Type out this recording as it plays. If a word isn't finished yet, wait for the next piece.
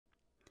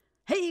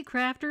Hey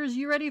crafters,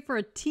 you ready for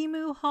a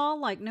Temu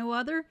haul like no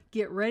other?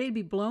 Get ready to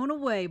be blown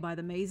away by the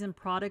amazing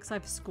products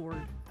I've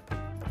scored.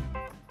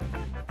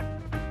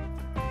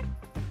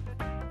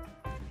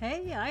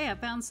 Hey, I have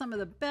found some of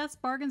the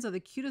best bargains of the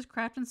cutest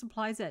crafting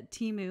supplies at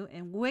Temu,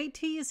 and wait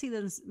till you see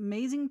those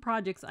amazing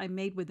projects I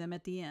made with them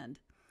at the end.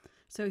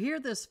 So here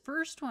this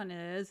first one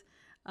is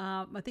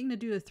a thing to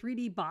do the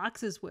 3D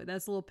boxes with.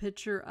 That's a little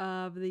picture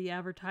of the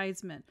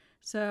advertisement.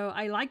 So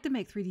I like to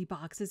make 3D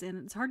boxes,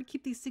 and it's hard to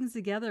keep these things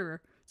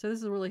together. So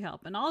this will really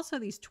help. And also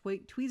these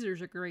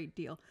tweezers are a great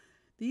deal.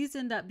 These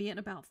end up being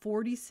about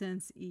 40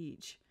 cents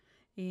each.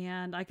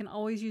 And I can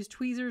always use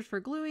tweezers for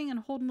gluing and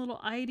holding little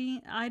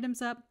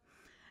items up.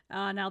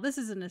 Now this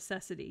is a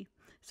necessity.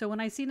 So when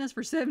I seen this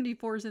for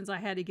 74 cents, I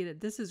had to get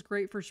it. This is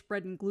great for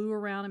spreading glue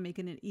around and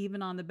making it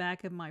even on the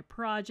back of my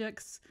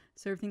projects,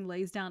 so everything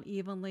lays down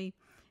evenly,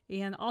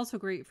 and also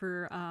great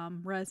for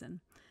resin.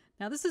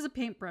 Now this is a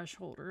paintbrush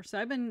holder. So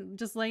I've been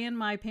just laying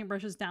my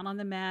paintbrushes down on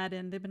the mat,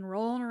 and they've been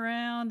rolling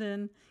around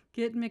and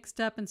getting mixed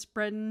up and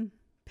spreading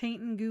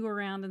paint and goo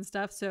around and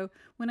stuff. So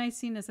when I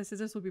seen this, I said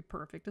this will be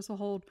perfect. This will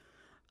hold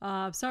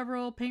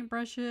several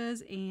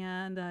paintbrushes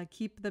and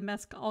keep the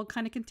mess all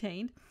kind of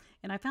contained.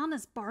 And I found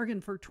this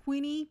bargain for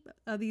 20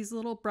 of these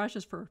little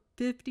brushes for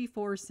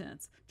 54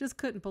 cents. Just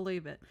couldn't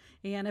believe it.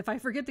 And if I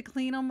forget to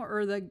clean them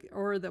or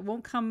that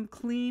won't come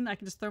clean, I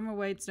can just throw them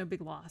away. It's no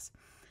big loss.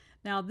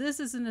 Now this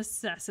is a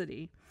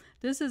necessity.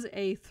 This is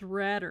a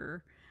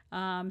threader.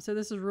 So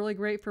this is really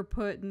great for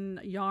putting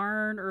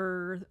yarn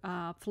or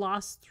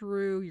floss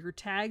through your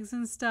tags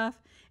and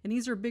stuff. And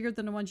these are bigger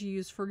than the ones you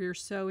use for your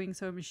sewing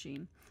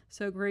machine.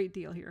 So great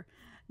deal here.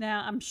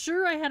 Now I'm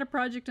sure I had a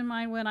project in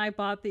mind when I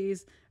bought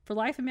these. For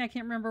life of me, I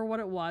can't remember what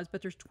it was,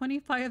 but there's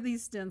 25 of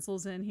these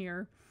stencils in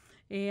here.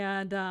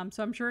 And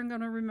so I'm sure I'm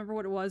going to remember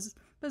what it was.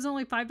 But it's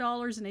only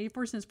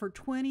 $5.84 for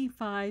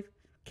 25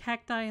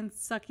 cacti and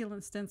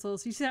succulent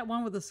stencils. You see that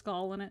one with a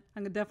skull in it?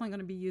 I'm definitely going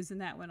to be using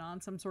that one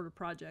on some sort of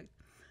project.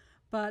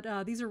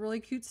 But these are really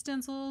cute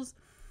stencils,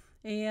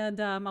 and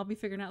I'll be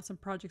figuring out some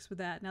projects with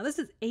that. Now this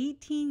is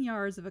 18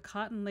 yards of a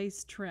cotton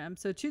lace trim,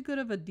 so too good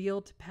of a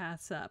deal to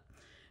pass up.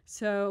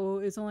 So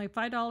it's only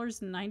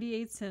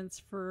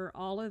 $5.98 for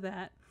all of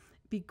that.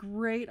 Be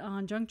great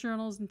on junk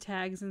journals and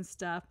tags and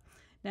stuff.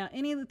 Now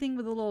anything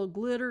with a little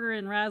glitter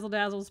and razzle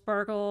dazzle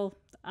sparkle,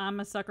 I'm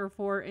a sucker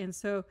for. And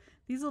so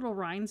these little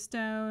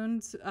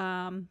rhinestones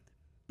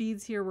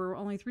beads here were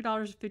only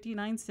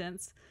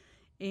 $3.59,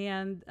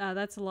 and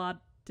that's a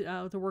lot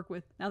to work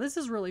with. Now this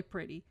is really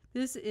pretty.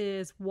 This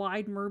is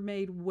wide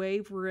mermaid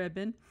wave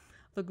ribbon.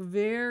 Look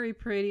very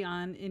pretty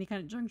on any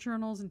kind of junk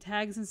journals and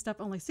tags and stuff.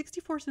 Only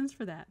 64 cents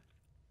for that.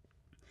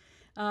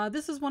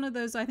 This is one of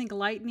those, I think,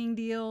 lightning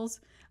deals.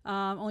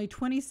 Only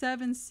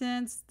 27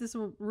 cents. This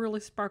will really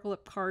sparkle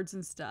up cards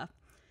and stuff.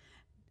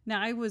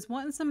 Now I was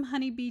wanting some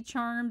honeybee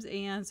charms,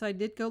 and so I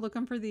did go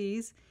looking for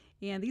these.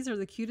 And these are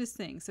the cutest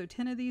things. So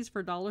 10 of these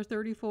for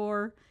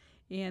 $1.34.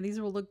 And these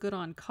will look good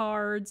on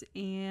cards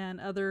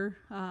and other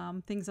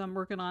things I'm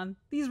working on.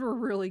 These were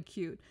really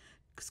cute.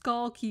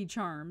 Skull key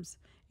charms.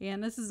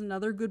 And this is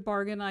another good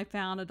bargain I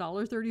found.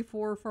 $1.34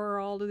 for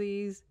all of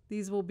these.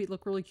 These will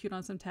look really cute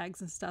on some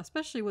tags and stuff,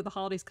 especially with the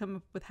holidays coming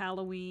up with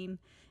Halloween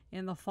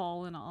and the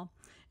fall and all.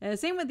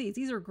 Same with these.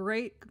 These are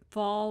great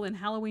fall and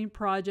Halloween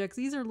projects.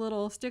 These are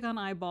little stick-on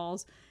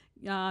eyeballs.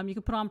 You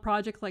can put on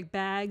projects like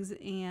bags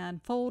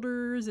and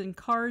folders and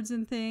cards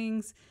and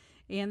things.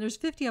 And there's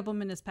 50 of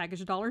them in this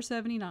package,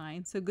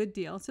 $1.79, so good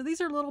deal. So these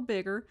are a little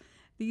bigger.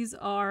 These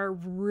are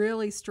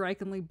really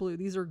strikingly blue.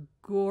 These are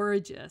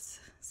gorgeous.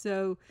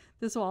 So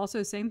this will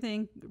also, same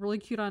thing, really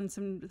cute on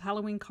some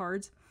Halloween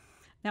cards.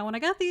 Now when I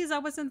got these, I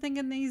wasn't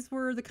thinking these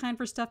were the kind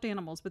for stuffed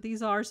animals, but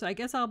these are. So I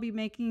guess I'll be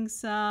making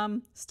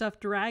some stuffed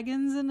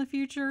dragons in the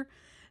future.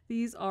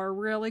 These are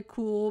really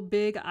cool,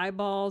 big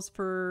eyeballs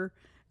for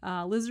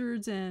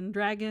lizards and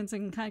dragons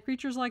and kind of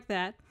creatures like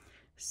that.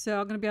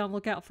 So I'm going to be on the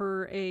lookout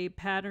for a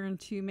pattern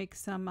to make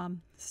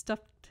some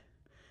stuffed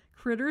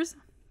critters.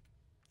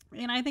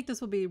 And I think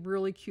this will be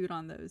really cute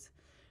on those.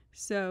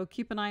 So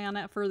keep an eye on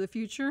that for the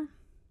future.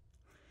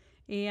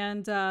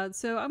 And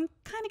so I'm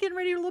kind of getting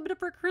ready a little bit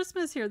for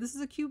Christmas here. This is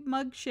a cute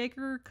mug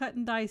shaker cut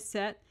and die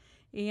set.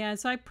 And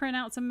so I print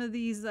out some of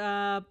these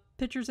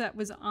pictures that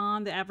was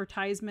on the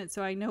advertisement,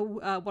 so I know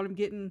what I'm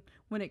getting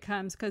when it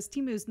comes. Because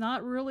Temu is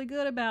not really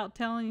good about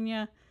telling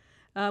you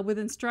with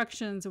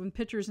instructions and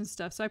pictures and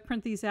stuff. So I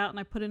print these out and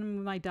I put in them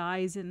with my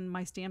dies and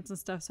my stamps and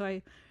stuff. So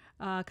I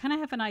kind of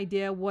have an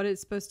idea what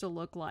it's supposed to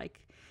look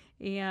like.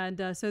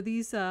 And so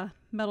these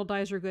metal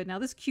dies are good. Now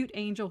this cute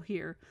angel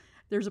here,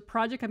 there's a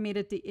project I made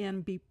at the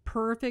end, be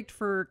perfect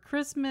for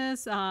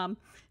Christmas,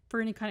 for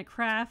any kind of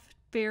craft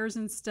fairs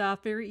and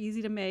stuff. Very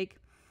easy to make.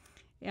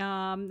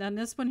 And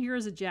this one here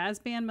is a jazz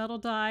band metal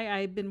die.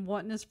 I've been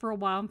wanting this for a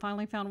while and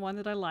finally found one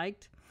that I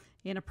liked.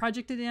 And a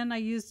project at the end I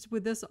used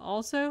with this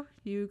also.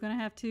 You're going to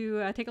have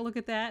to take a look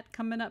at that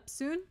coming up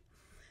soon.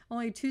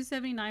 Only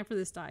 $2.79 for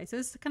this die. So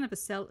this is kind of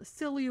a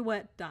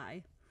silhouette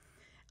die.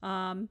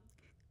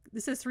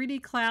 This is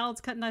 3D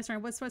clouds, cut and dice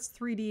around. What's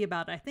 3D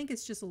about it? I think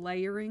it's just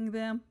layering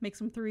them, makes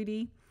them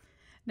 3D.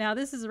 Now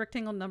this is a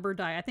rectangle number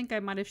die. I think I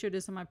might have showed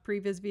this in my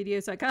previous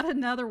videos. I got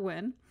another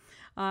one.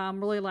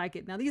 Really like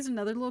it. Now these are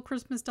another little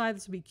Christmas die.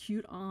 This would be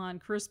cute on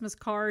Christmas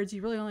cards.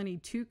 You really only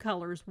need two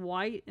colors,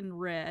 white and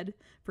red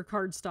for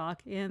cardstock,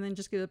 and then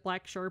just get a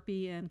black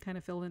Sharpie and kind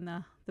of fill in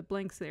the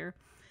blanks there.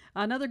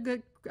 Another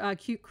good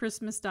cute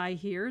Christmas die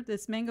here.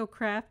 This Mango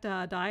Craft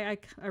die.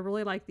 I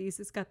really like these.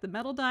 It's got the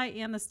metal die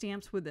and the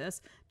stamps with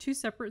this. Two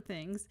separate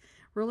things.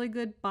 Really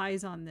good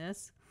buys on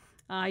this.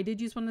 I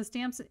did use one of the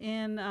stamps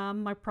in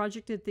my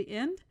project at the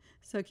end,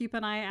 so keep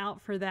an eye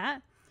out for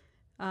that.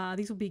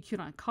 These will be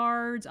cute on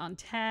cards, on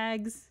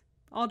tags,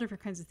 all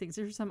different kinds of things.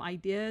 There's some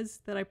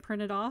ideas that I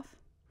printed off.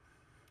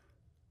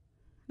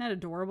 Isn't that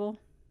adorable?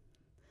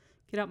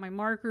 Get out my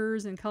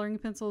markers and coloring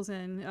pencils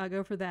and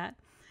go for that.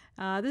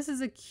 This is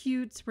a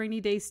cute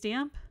rainy day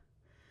stamp.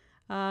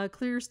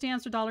 Clear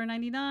stamps are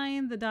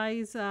 $1.99. The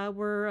dies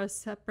were a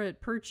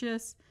separate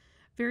purchase.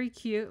 Very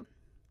cute.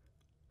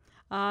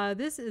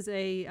 This is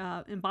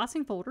a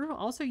embossing folder. I'll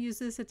also use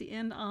this at the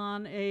end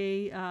on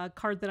a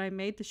card that I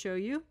made to show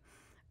you.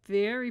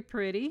 Very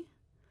pretty.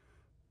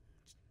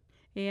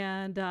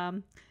 And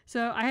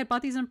so I had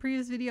bought these in a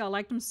previous video. I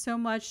liked them so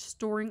much,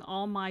 storing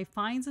all my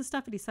finds and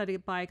stuff. I decided to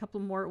buy a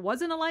couple more. It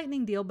wasn't a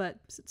lightning deal, but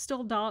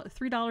still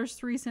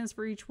 $3.03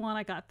 for each one.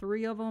 I got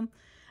 3 of them.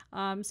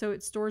 So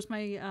it stores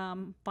my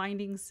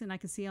findings and I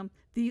can see them.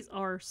 These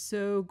are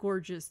so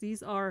gorgeous.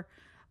 These are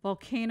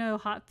volcano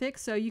hot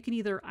fix, so you can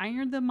either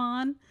iron them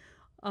on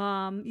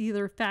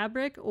either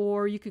fabric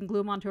or you can glue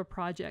them onto a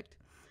project.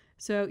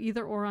 So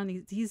either or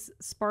on these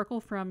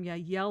sparkle from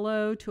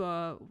yellow to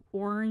a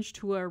orange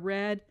to a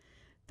red.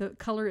 The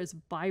color is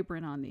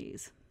vibrant on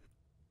these,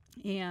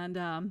 and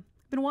I've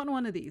been wanting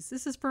one of these.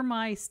 This is for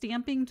my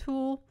stamping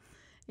tool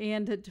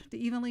and to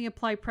evenly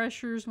apply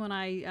pressures when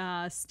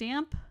I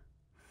stamp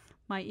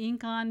my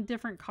ink on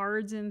different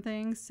cards and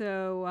things.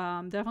 So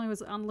definitely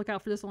was on the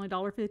lookout for this. Only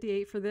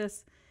 $1.58 for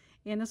this.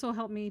 And this will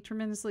help me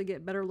tremendously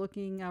get better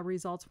looking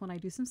results when I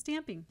do some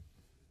stamping.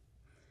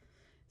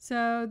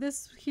 So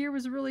this here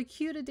was really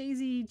cute, a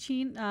daisy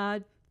chain,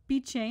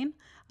 bead chain.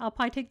 I'll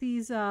probably take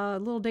these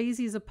little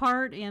daisies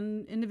apart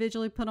and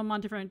individually put them on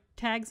different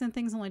tags and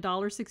things. Only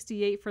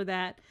 $1.68 for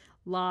that.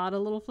 A lot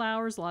of little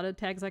flowers, a lot of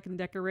tags I can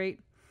decorate.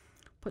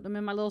 Put them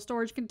in my little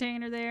storage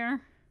container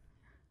there.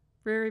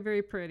 Very,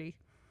 very pretty.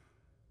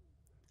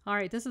 All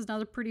right, this is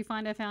another pretty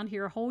find I found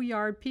here. A whole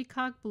yard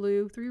peacock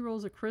blue, 3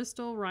 rolls of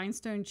crystal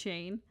rhinestone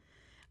chain.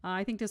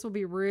 I think this will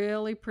be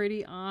really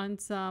pretty on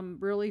some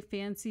really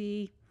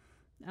fancy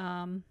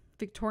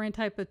Victorian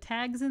type of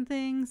tags and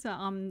things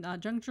on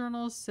junk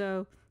journals.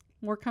 So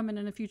more coming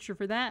in the future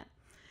for that.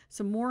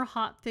 Some more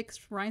hot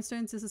fixed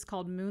rhinestones. This is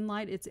called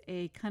Moonlight. It's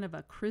a kind of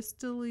a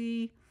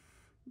crystally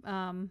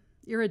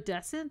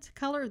iridescent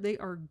color. They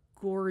are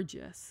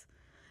gorgeous.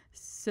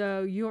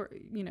 So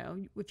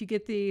if you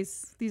get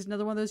these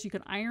another one of those you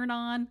can iron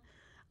on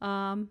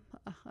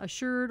a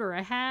shirt or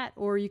a hat,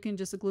 or you can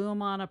just glue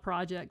them on a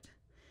project.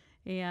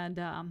 And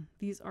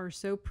these are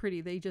so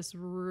pretty. They just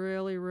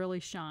really,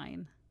 really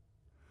shine.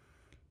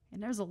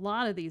 And there's a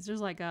lot of these.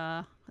 There's like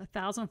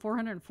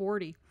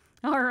 1,440.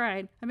 All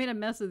right, I made a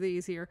mess of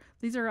these here.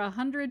 These are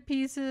 100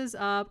 pieces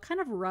of kind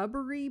of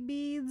rubbery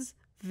beads.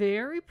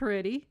 Very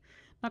pretty.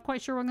 Not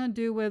quite sure what I'm going to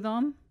do with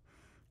them.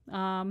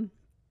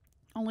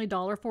 Only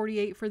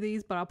 $1.48 for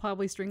these, but I'll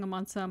probably string them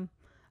on some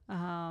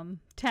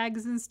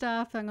tags and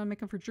stuff. I'm going to make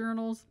them for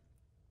journals.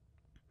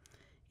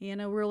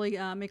 And I'll really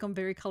make them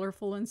very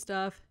colorful and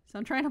stuff. So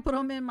I'm trying to put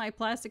them in my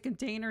plastic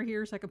container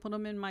here so I can put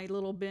them in my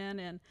little bin,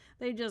 and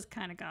they just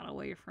kind of got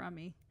away from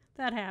me.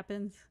 That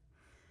happens.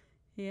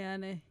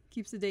 And it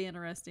keeps the day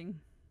interesting.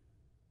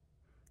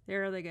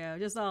 There they go,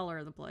 just all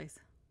over the place.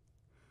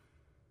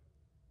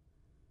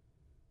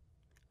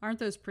 Aren't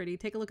those pretty?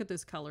 Take a look at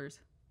those colors.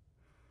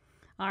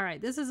 All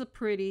right, this is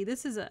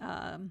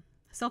a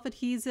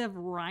self-adhesive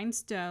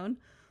rhinestone,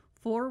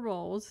 4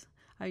 rolls.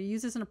 I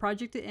use this in a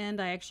project to end.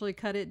 I actually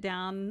cut it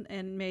down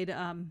and made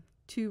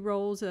 2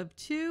 rolls of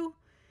 2,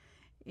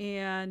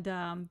 and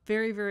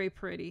very, very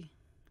pretty.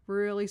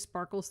 Really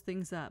sparkles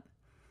things up.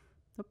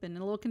 Oh, and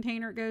in a little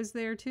container it goes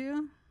there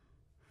too.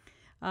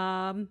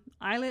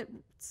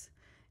 Eyelets.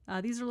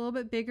 These are a little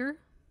bit bigger.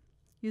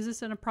 Use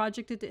this in a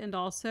project at the end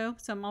also.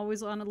 So I'm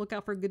always on the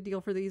lookout for a good deal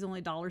for these.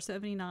 Only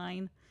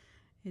 $1.79.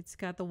 It's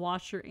got the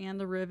washer and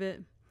the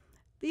rivet.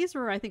 These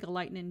were, I think, a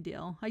lightning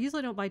deal. I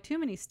usually don't buy too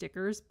many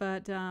stickers,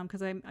 but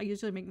because I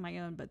usually make my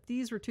own, but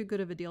these were too good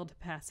of a deal to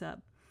pass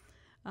up.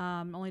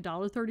 Only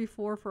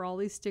 $1.34 for all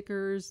these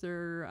stickers.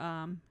 They're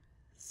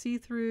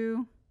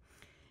see-through,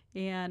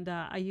 and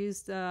I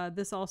used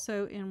this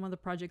also in one of the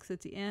projects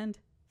at the end.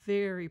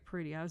 Very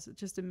pretty. I was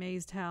just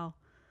amazed how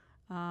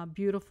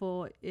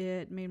beautiful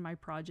it made my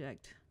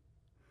project.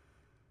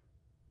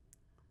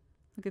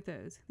 Look at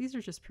those. These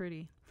are just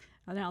pretty.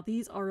 Now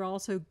these are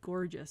also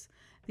gorgeous.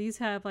 These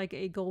have like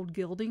a gold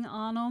gilding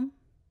on them,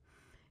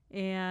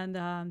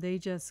 and they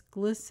just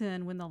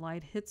glisten when the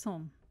light hits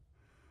them.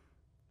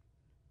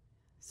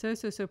 So,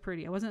 so, so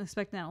pretty. I wasn't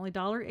expecting that. Only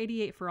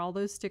 $1.88 for all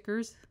those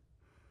stickers.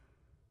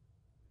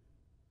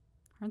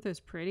 Aren't those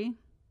pretty?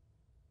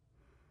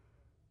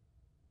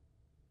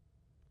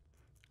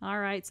 All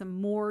right,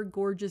 some more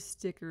gorgeous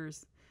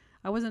stickers.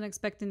 I wasn't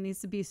expecting these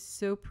to be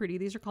so pretty.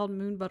 These are called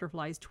moon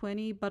butterflies,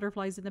 20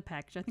 butterflies in the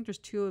package. I think there's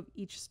 2 of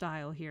each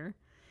style here.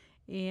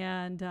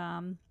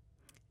 And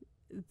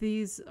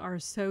these are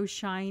so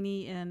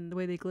shiny and the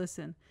way they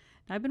glisten.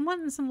 Now, I've been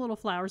wanting some little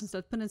flowers and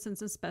stuff, putting in some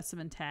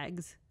specimen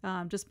tags,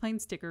 just plain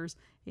stickers.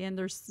 And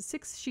there's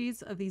 6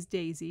 sheets of these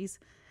daisies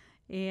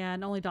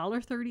and only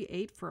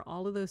 $1.38 for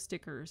all of those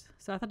stickers.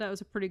 So I thought that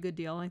was a pretty good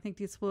deal. I think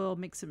these will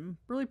make some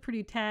really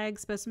pretty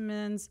tags,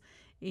 specimens,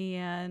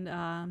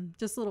 and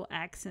just little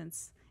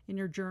accents in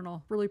your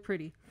journal. Really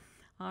pretty.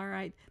 All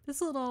right,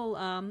 this little,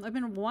 I've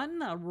been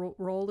wanting a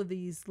roll of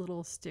these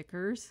little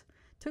stickers.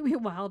 Took me a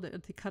while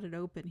to cut it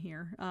open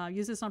here.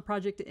 Used this on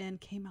Project to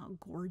End, came out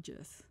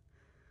gorgeous.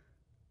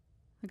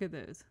 Look at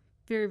those.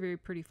 Very, very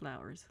pretty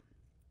flowers.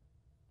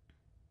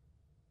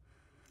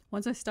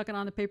 Once I stuck it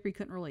on the paper, you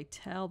couldn't really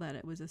tell that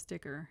it was a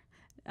sticker.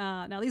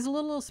 Now, these are a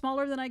little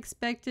smaller than I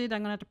expected. I'm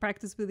going to have to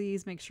practice with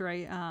these, make sure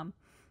I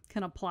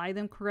can apply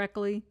them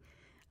correctly.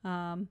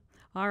 All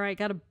right,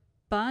 got a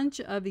bunch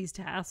of these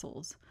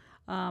tassels.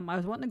 I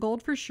was wanting a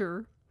gold for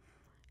sure.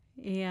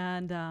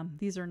 And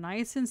these are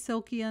nice and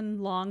silky and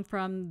long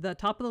from the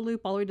top of the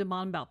loop all the way to the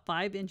bottom, about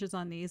 5 inches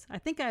on these. I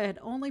think I had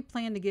only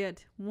planned to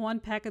get 1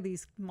 pack of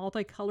these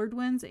multicolored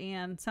ones,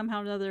 and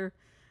somehow or another,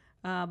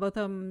 both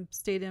of them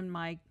stayed in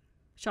my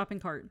shopping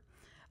cart.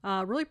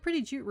 Really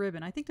pretty jute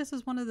ribbon. I think this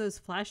is one of those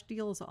flash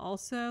deals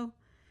also.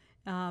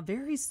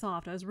 Very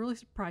soft. I was really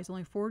surprised.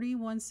 Only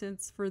 41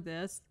 cents for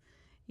this.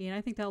 And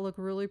I think that'll look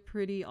really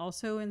pretty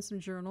also in some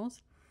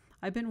journals.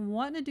 I've been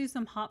wanting to do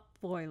some hot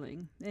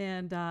foiling,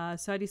 and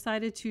so I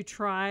decided to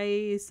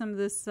try some of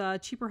this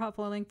cheaper hot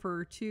foiling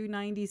for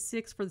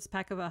 $2.96 for this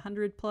pack of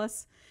 100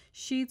 plus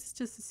sheets,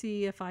 just to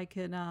see if I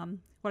can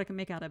what I can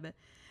make out of it.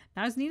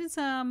 Now I was needing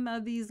some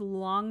of these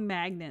long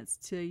magnets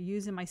to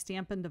use in my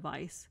stamping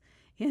device,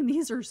 and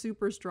these are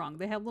super strong.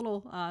 They have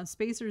little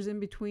spacers in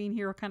between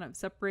here, kind of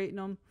separating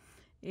them,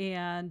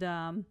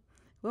 and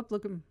whoop,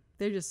 look,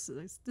 they're just,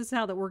 this is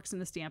how that works in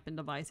the stamping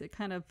device. It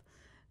kind of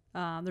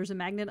there's a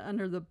magnet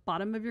under the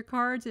bottom of your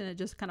cards, and it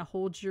just kind of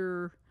holds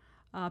your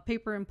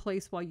paper in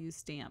place while you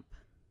stamp.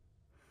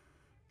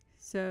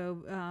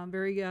 So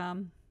very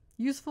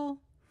useful.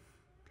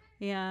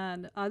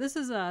 And this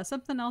is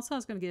something else I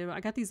was going to get. I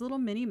got these little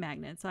mini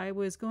magnets. I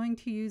was going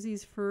to use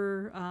these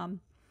for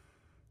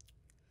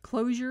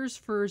closures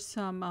for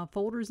some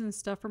folders and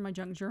stuff for my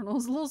junk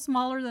journals. A little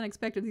smaller than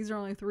expected. These are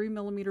only 3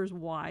 millimeters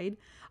wide.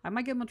 I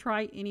might give them a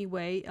try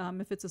anyway.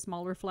 If it's a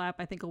smaller flap,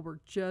 I think it'll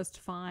work just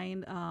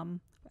fine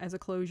as a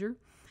closure.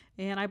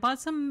 And I bought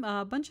some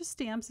bunch of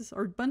stamps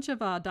or bunch of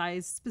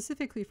dies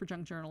specifically for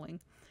junk journaling.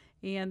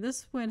 And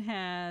this one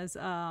has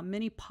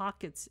many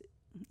pockets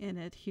in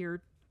it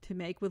here to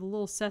make with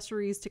little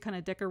accessories to kind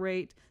of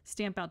decorate,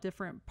 stamp out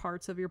different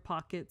parts of your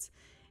pockets.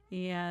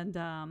 And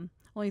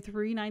only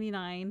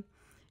 $3.99.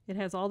 It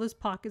has all those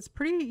pockets,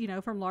 pretty, you know,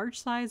 from large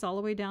size all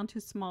the way down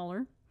to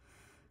smaller.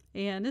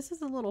 And this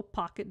is a little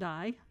pocket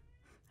die.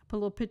 Put a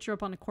little picture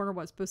up on the corner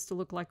what it's supposed to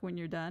look like when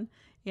you're done.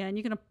 And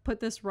you're going to put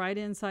this right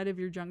inside of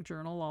your junk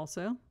journal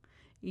also.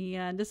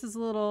 And this is a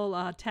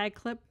little tag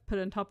clip put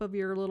on top of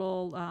your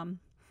little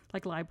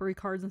like library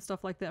cards and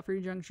stuff like that for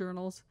your junk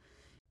journals.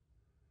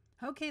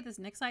 Okay, this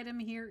next item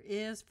here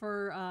is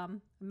for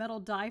metal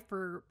die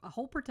for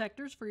hole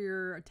protectors for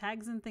your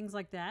tags and things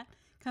like that.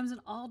 Comes in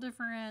all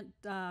different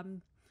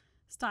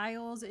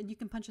styles, and you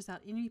can punch this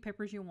out any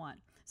papers you want.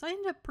 So I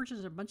ended up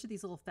purchasing a bunch of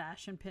these little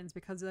fashion pins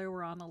because they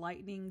were on the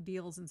lightning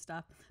deals and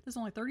stuff. There's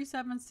only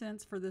 37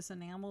 cents for this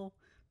enamel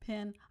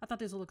pin. I thought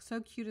these would look so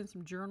cute in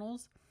some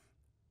journals.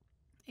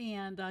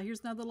 And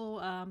here's another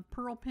little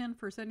pearl pin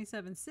for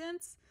 77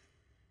 cents.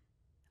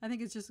 I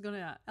think it's just going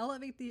to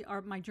elevate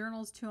my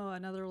journals to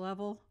another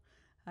level.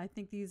 I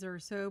think these are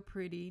so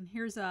pretty.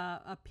 Here's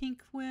a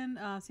pink one,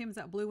 same as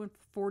that blue one, for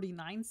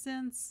 49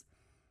 cents.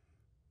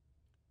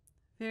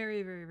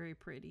 Very, very, very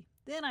pretty.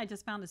 Then I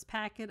just found this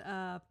packet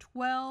of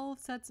 12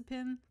 sets of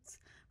pins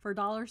for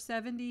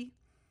 $1.70.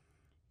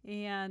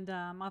 And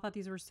I thought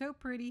these were so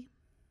pretty.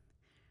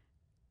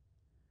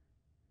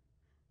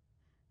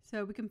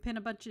 So we can pin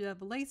a bunch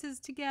of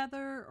laces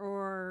together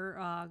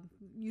or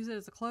use it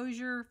as a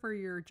closure for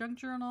your junk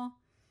journal.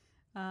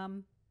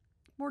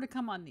 More to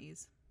come on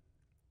these.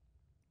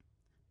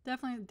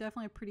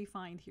 Definitely a pretty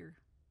find here.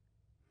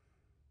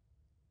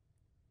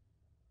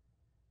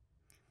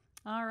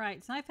 All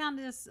right, so I found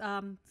this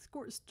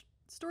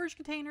storage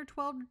container,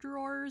 12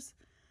 drawers,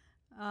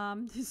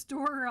 to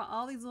store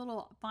all these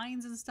little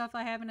finds and stuff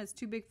I have, and it's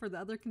too big for the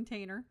other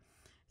container.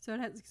 So it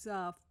has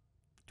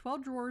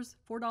 12 drawers,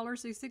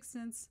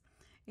 $4.66,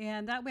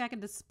 and that way I can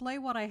display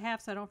what I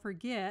have so I don't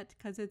forget,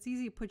 because it's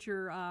easy to put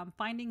your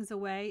findings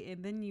away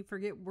and then you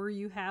forget where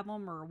you have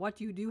them or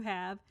what you do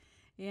have.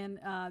 And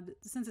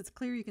since it's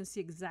clear, you can see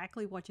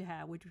exactly what you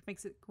have, which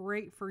makes it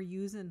great for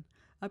using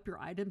up your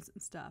items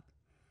and stuff.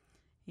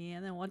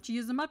 And then once you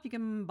use them up, you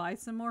can buy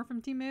some more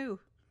from Temu.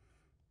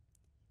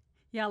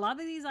 Yeah, a lot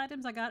of these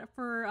items I got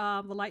for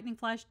the lightning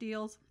flash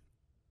deals.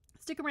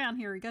 Stick around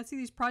here. You guys see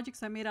these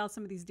projects I made out of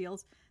some of these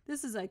deals.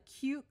 This is a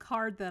cute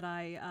card that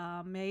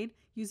I made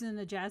using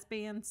a jazz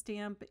band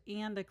stamp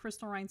and a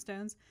crystal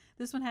rhinestones.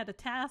 This one had a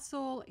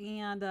tassel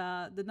and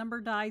the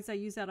number dies I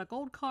used out a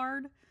gold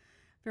card.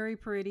 Very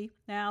pretty.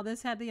 Now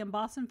this had the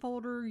embossing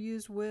folder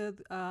used with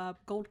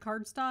gold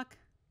cardstock.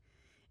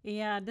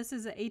 And this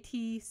is an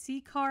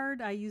ATC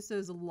card. I used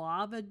those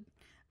lava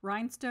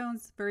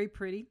rhinestones. Very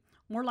pretty.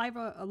 More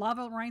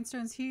lava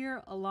rhinestones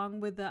here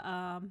along with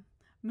the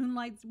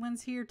moonlight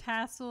ones here,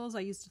 tassels.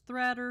 I used a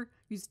threader,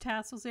 used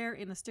tassels there,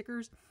 and the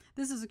stickers.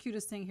 This is the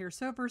cutest thing here.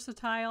 So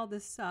versatile.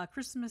 This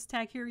Christmas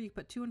tag here, you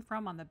put to and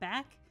from on the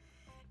back.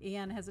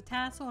 And it has a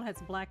tassel. It has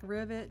a black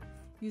rivet.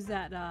 Use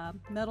that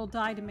metal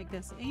die to make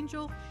this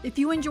angel. If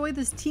you enjoy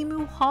this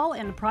Temu haul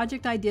and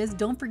project ideas,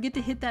 don't forget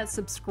to hit that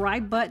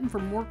subscribe button for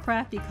more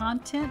crafty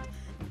content.